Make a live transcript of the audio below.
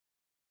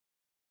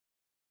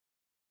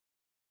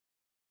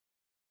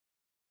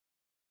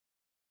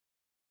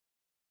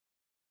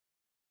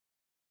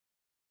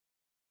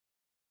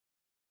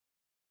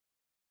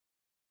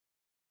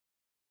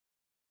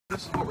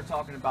This is what we're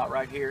talking about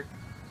right here,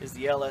 is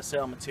the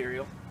LSL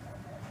material.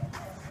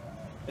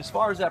 As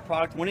far as that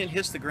product, when it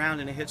hits the ground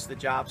and it hits the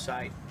job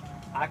site,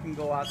 I can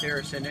go out there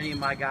or send any of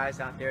my guys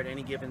out there at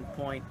any given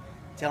point,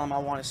 tell them I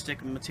want a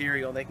stick of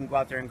material, they can go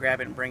out there and grab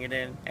it and bring it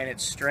in, and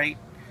it's straight.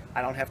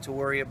 I don't have to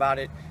worry about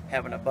it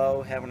having a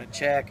bow, having a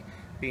check,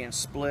 being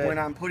split. When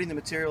I'm putting the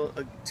material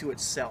to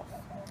itself,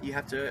 you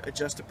have to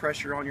adjust the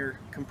pressure on your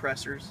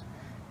compressors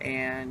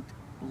and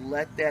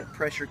let that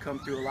pressure come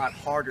through a lot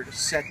harder to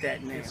set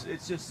that nail.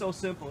 It's just so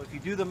simple. If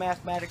you do the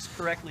mathematics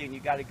correctly and you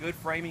got a good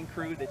framing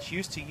crew that's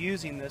used to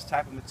using this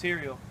type of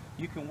material,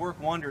 you can work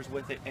wonders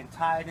with it and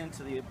tie it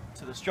into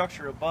the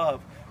structure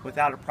above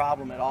without a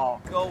problem at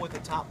all. Go with the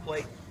top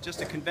plate,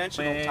 just a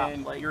conventional top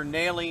plate. You're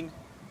nailing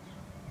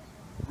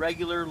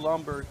regular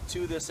lumber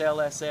to this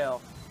LSL,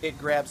 it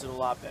grabs it a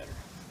lot better.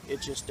 It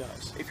just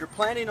does. If you're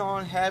planning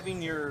on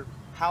having your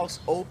house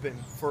open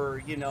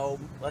for, you know,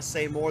 let's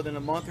say more than a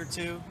month or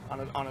two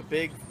on a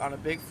big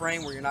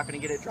frame where you're not going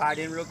to get it dried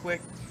in real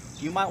quick,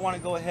 you might want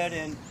to go ahead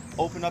and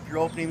open up your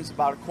openings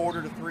about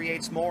 1/4 to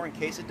 3/8 more in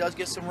case it does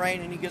get some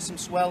rain and you get some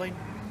swelling.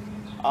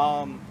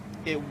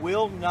 It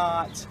will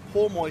not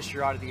pull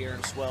moisture out of the air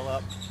and swell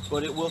up,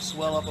 but it will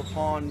swell up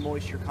upon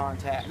moisture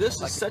contact.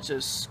 This is such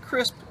a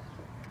crisp,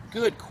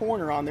 good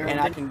corner on there, and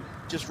I can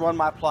just run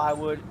my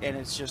plywood and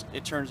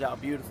it turns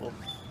out beautiful.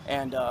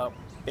 And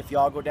if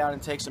y'all go down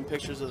and take some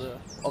pictures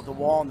of the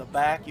wall in the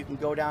back, you can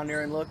go down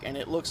there and look, and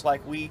it looks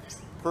like we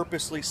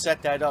purposely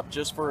set that up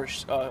just for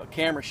a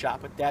camera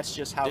shot, but that's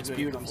just how it's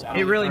beautiful.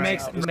 It really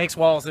makes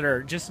walls that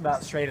are just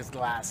about straight as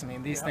glass. I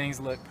mean, these things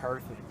look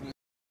perfect.